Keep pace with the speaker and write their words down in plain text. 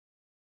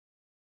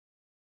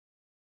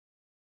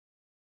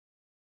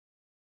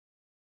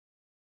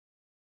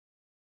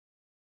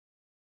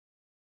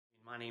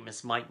My name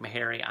is Mike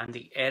Maharrey. I'm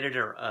the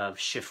editor of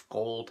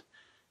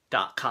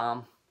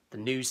SchiffGold.com, the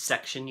news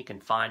section. You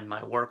can find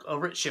my work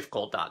over at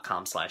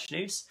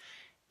SchiffGold.com/news.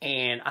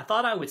 And I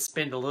thought I would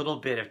spend a little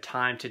bit of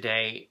time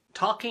today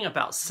talking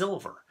about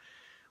silver.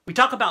 We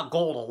talk about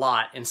gold a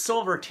lot, and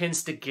silver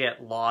tends to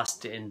get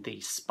lost in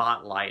the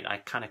spotlight. I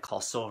kind of call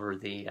silver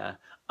the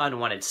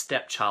unwanted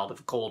stepchild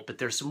of gold, but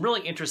there's some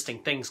really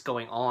interesting things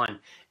going on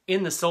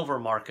in the silver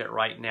market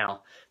right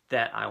now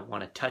that I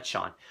want to touch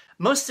on.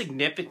 Most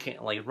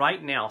significantly,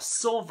 right now,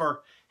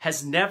 silver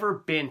has never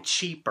been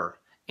cheaper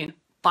in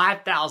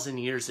 5,000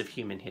 years of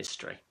human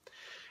history.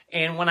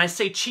 And when I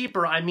say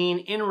cheaper, I mean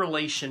in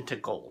relation to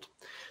gold.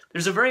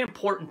 There's a very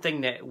important thing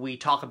that we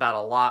talk about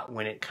a lot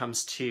when it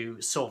comes to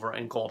silver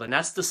and gold, and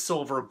that's the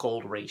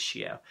silver-gold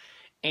ratio.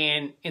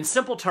 And in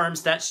simple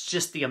terms, that's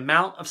just the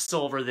amount of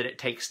silver that it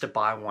takes to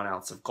buy 1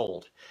 ounce of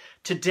gold.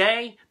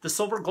 Today, the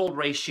silver-gold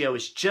ratio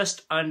is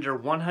just under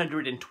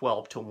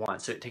 112 to 1.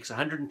 So it takes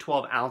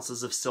 112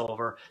 ounces of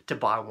silver to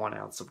buy 1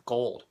 ounce of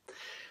gold.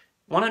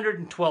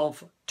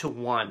 112 to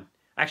 1.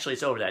 Actually,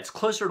 it's over that. It's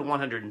closer to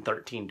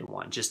 113 to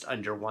 1, just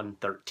under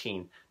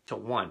 113 to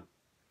 1.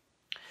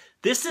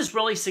 This is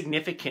really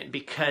significant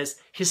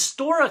because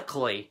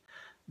historically,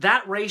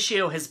 that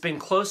ratio has been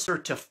closer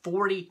to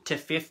 40 to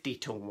 50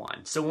 to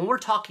 1. So when we're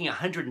talking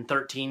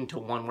 113 to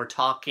 1, we're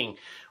talking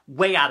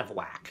way out of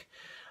whack.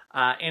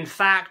 In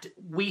fact,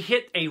 we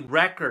hit a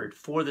record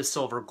for the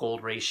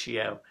silver-gold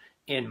ratio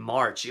in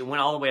March. It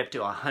went all the way up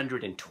to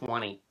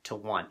 120 to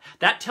 1.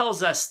 That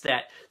tells us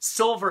that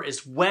silver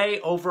is way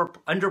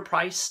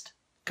underpriced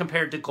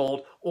compared to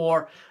gold,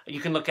 or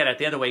you can look at it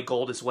the other way,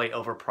 gold is way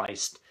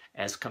overpriced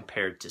as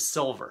compared to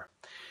silver.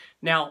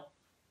 Now,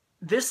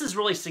 this is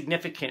really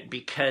significant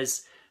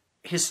because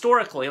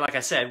historically, like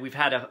I said, we've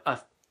had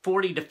a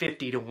 40 to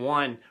 50 to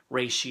 1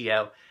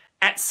 ratio.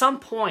 At some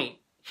point,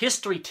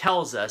 history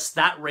tells us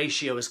that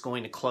ratio is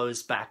going to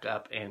close back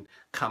up and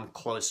come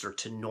closer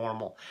to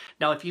normal.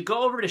 Now, if you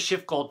go over to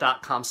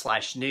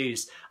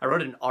SchiffGold.com/news, I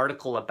wrote an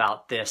article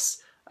about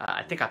this.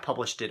 I think I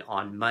published it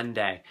on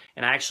Monday,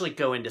 and I actually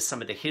go into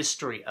some of the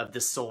history of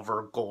the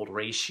silver-gold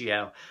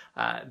ratio.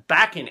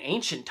 Back in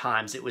ancient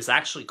times, it was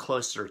actually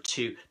closer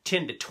to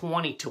 10 to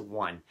 20 to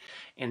 1.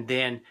 And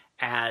then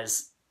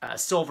as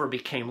silver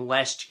became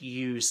less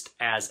used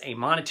as a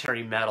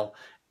monetary metal,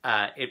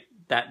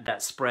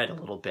 that spread a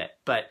little bit.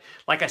 But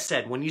like I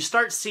said, when you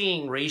start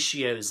seeing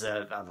ratios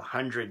of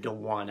 100 to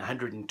 1,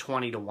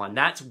 120 to 1,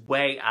 that's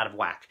way out of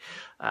whack.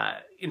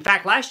 In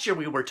fact, last year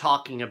we were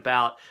talking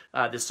about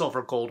the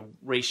silver-gold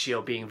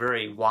ratio being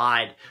very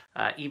wide,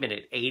 even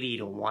at 80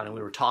 to 1, and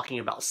we were talking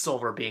about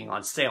silver being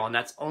on sale, and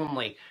that's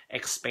only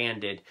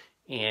expanded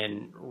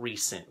in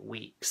recent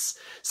weeks.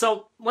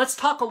 So let's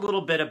talk a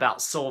little bit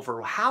about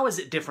silver. How is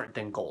it different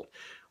than gold?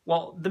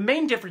 Well, the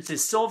main difference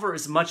is silver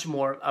is much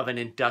more of an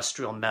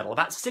industrial metal.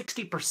 About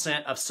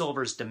 60% of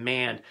silver's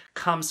demand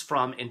comes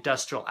from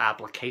industrial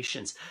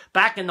applications.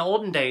 Back in the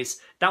olden days,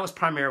 that was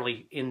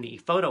primarily in the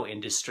photo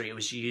industry. It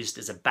was used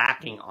as a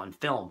backing on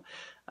film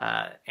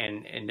and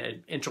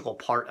an integral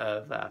part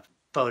of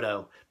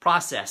photo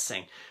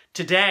processing.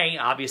 Today,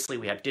 obviously,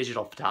 we have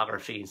digital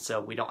photography, so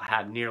we don't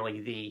have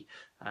nearly the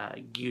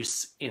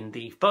use in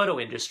the photo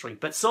industry.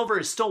 But silver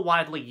is still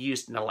widely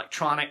used in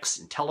electronics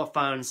and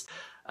telephones.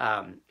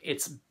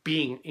 It's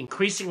being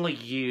increasingly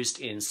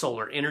used in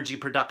solar energy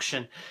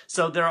production.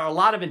 So there are a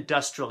lot of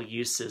industrial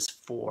uses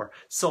for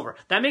silver.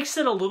 That makes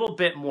it a little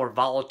bit more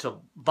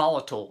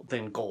volatile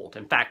than gold.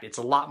 In fact, it's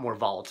a lot more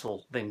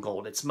volatile than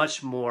gold. It's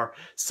much more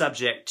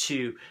subject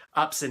to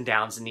ups and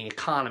downs in the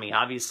economy.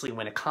 Obviously,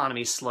 when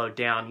economies slow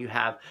down, you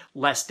have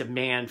less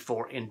demand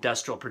for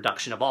industrial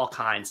production of all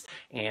kinds,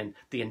 and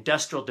the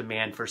industrial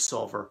demand for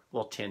silver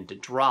will tend to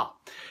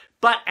drop.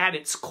 But at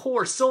its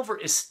core, silver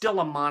is still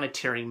a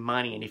monetary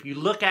money, and if you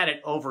look at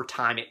it over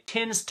time, it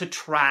tends to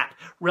track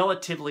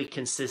relatively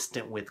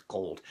consistent with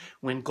gold.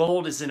 When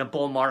gold is in a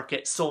bull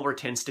market, silver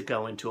tends to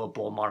go into a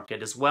bull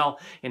market as well.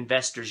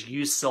 Investors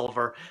use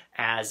silver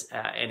as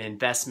an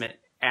investment,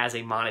 as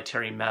a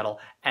monetary metal,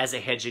 as a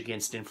hedge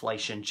against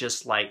inflation,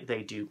 just like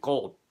they do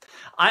gold.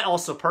 I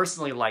also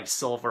personally like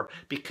silver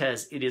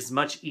because it is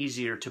much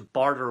easier to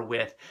barter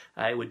with.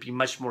 It would be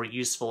much more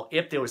useful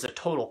if there was a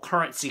total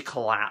currency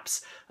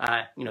collapse.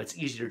 It's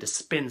easier to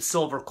spend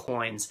silver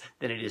coins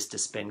than it is to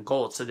spend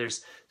gold. So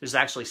there's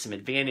actually some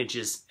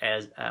advantages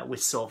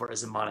with silver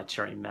as a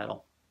monetary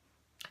metal.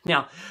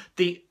 Now,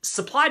 the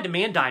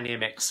supply-demand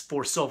dynamics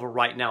for silver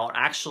right now are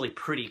actually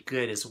pretty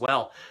good as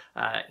well.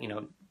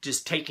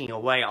 Just taking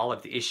away all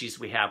of the issues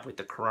we have with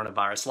the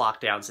coronavirus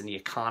lockdowns and the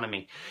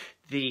economy.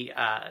 The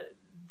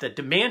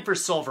demand for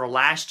silver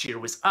last year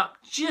was up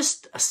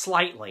just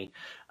slightly,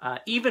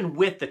 even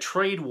with the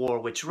trade war,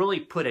 which really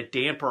put a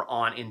damper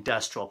on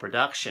industrial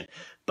production.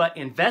 But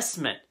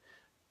investment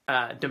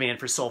demand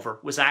for silver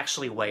was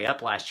actually way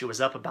up last year. It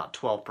was up about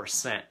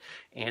 12%.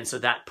 And so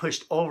that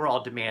pushed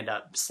overall demand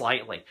up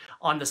slightly.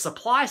 On the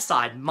supply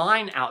side,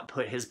 mine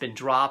output has been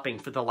dropping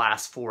for the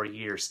last 4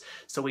 years.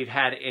 So we've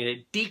had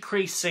a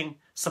decreasing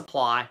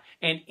supply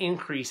and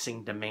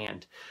increasing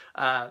demand.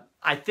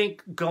 I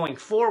think going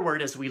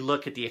forward, as we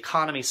look at the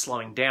economy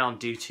slowing down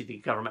due to the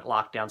government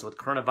lockdowns with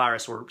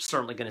coronavirus, we're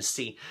certainly going to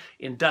see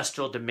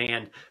industrial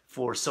demand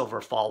for silver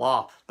fall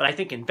off. But I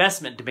think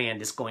investment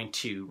demand is going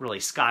to really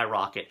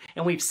skyrocket.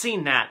 And we've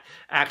seen that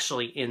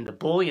actually in the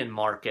bullion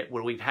market,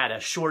 where we've had a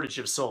shortage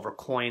of silver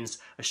coins,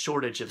 a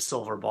shortage of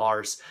silver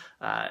bars,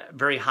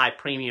 very high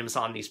premiums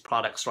on these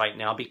products right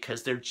now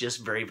because they're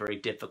just very, very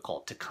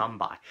difficult to come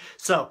by.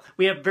 So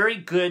we have very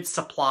good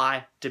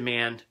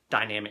supply-demand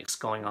dynamics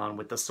going on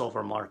with the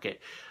silver market.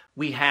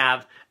 We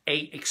have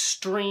an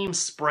extreme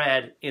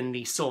spread in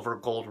the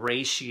silver-gold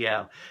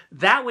ratio.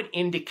 That would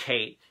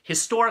indicate,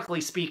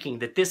 historically speaking,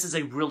 that this is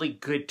a really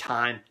good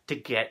time to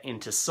get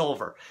into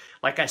silver.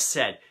 Like I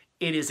said,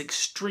 it is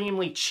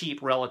extremely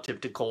cheap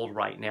relative to gold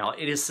right now.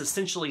 It is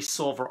essentially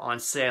silver on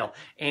sale.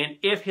 And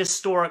if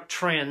historic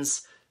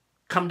trends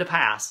come to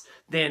pass,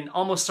 then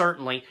almost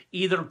certainly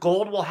either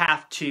gold will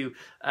have to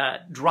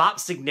drop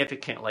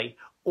significantly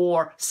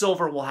or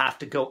silver will have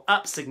to go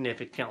up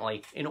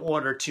significantly in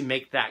order to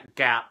make that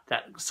gap,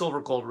 that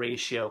silver-gold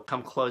ratio,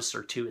 come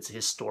closer to its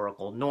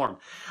historical norm.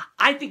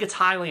 I think it's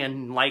highly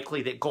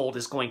unlikely that gold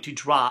is going to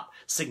drop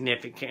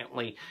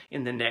significantly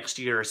in the next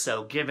year or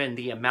so, given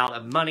the amount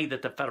of money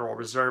that the Federal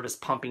Reserve is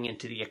pumping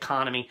into the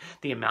economy,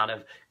 the amount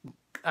of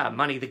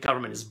money the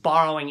government is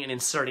borrowing and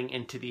inserting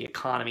into the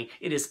economy.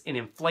 It is an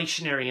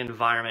inflationary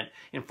environment.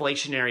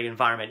 Inflationary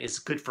environment is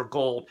good for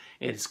gold,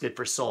 and it's good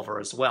for silver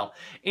as well.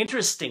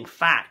 Interesting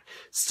fact,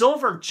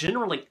 silver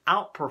generally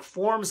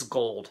outperforms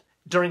gold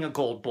during a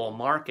gold bull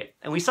market.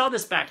 And we saw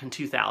this back in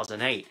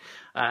 2008.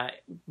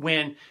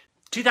 When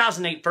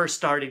 2008 first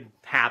started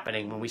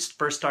happening, when we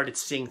first started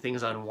seeing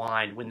things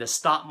unwind, when the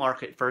stock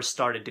market first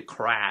started to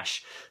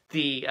crash,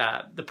 the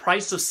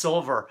price of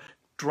silver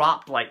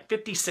dropped like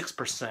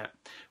 56%,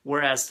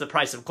 whereas the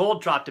price of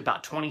gold dropped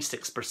about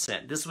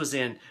 26%. This was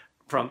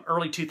from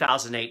early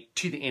 2008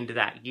 to the end of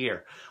that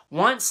year.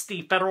 Once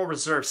the Federal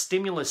Reserve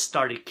stimulus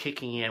started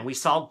kicking in, we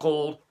saw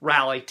gold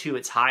rally to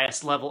its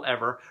highest level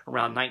ever,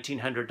 around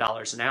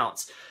 $1,900 an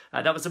ounce.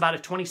 That was about a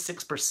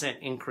 26%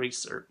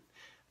 increase, or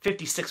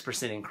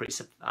 56%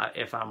 increase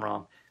if I'm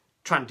wrong.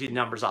 Trying to do the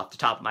numbers off the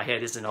top of my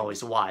head isn't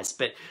always wise,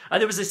 but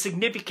there was a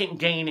significant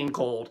gain in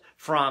gold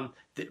from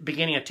the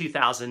beginning of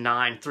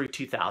 2009 through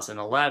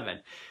 2011.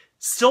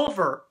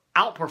 Silver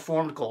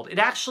outperformed gold. It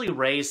actually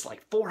raised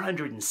like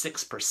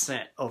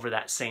 406% over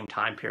that same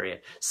time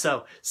period.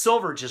 So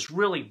silver just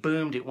really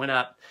boomed. It went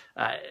up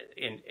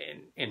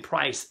in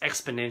price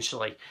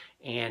exponentially.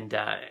 And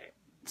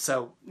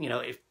so, you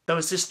know, if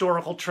those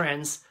historical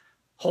trends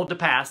hold to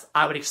pass,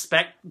 I would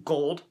expect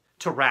gold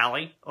to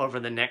rally over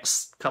the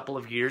next couple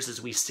of years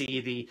as we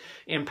see the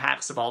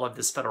impacts of all of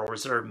this Federal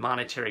Reserve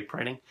monetary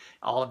printing,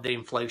 all of the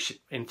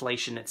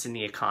inflation that's in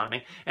the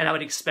economy. And I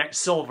would expect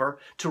silver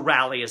to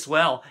rally as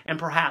well and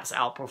perhaps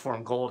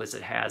outperform gold as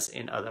it has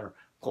in other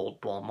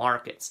gold bull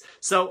markets.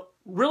 So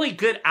really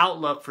good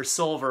outlook for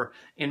silver,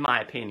 in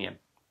my opinion.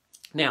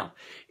 Now,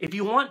 if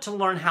you want to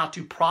learn how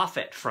to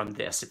profit from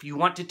this, if you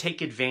want to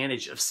take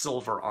advantage of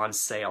silver on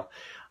sale,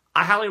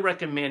 I highly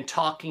recommend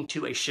talking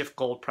to a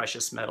SchiffGold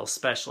precious metal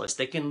specialist.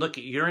 They can look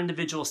at your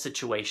individual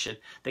situation,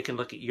 they can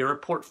look at your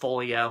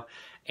portfolio,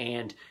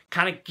 and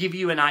kind of give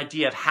you an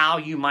idea of how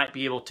you might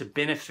be able to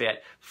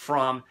benefit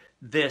from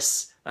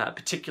this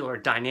particular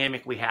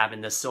dynamic we have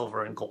in the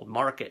silver and gold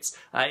markets.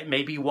 It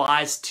may be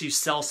wise to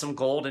sell some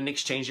gold and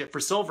exchange it for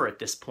silver at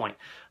this point.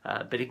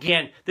 But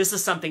again, this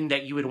is something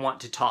that you would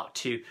want to talk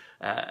to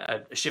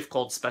a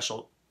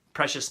SchiffGold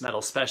precious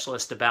metal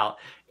specialist about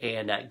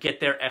and get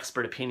their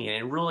expert opinion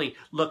and really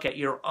look at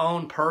your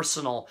own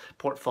personal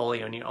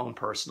portfolio and your own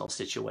personal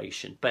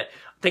situation. But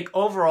I think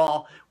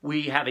overall,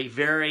 we have a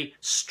very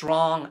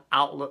strong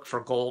outlook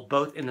for gold,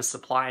 both in the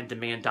supply and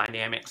demand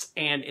dynamics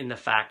and in the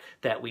fact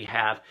that we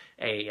have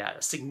a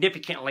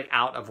significantly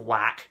out of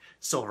whack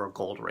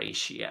silver-gold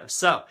ratio.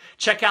 So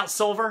check out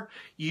silver.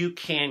 You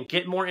can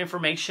get more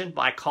information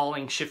by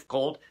calling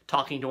SchiffGold,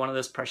 talking to one of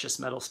those precious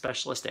metal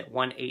specialists at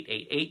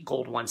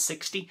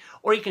 1-888-GOLD-160,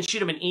 or you can shoot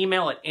them an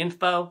email at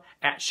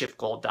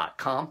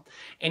info@SchiffGold.com.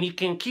 And you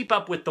can keep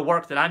up with the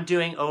work that I'm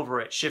doing over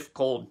at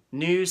SchiffGold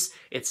News.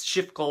 It's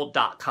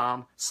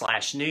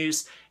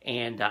SchiffGold.com/news.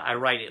 And I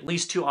write at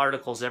least 2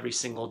 articles every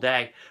single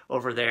day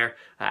over there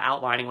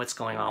outlining what's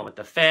going on with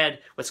the Fed,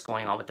 what's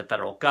going on with the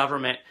federal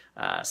government,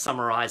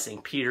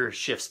 summarizing Peter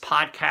Schiff's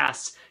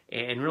podcasts,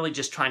 and really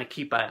just trying to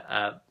keep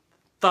a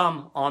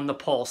thumb on the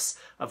pulse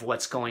of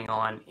what's going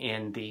on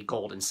in the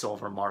gold and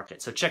silver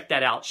market. So check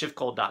that out,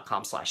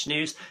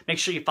 SchiffGold.com/news. Make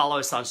sure you follow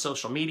us on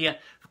social media.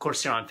 Of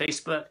course, here on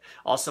Facebook,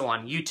 also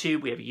on YouTube.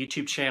 We have a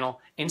YouTube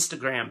channel,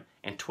 Instagram,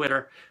 and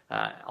Twitter.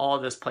 All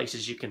of those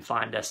places you can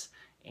find us.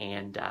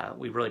 And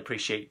we really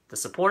appreciate the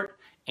support.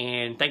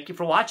 And thank you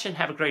for watching.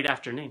 Have a great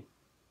afternoon.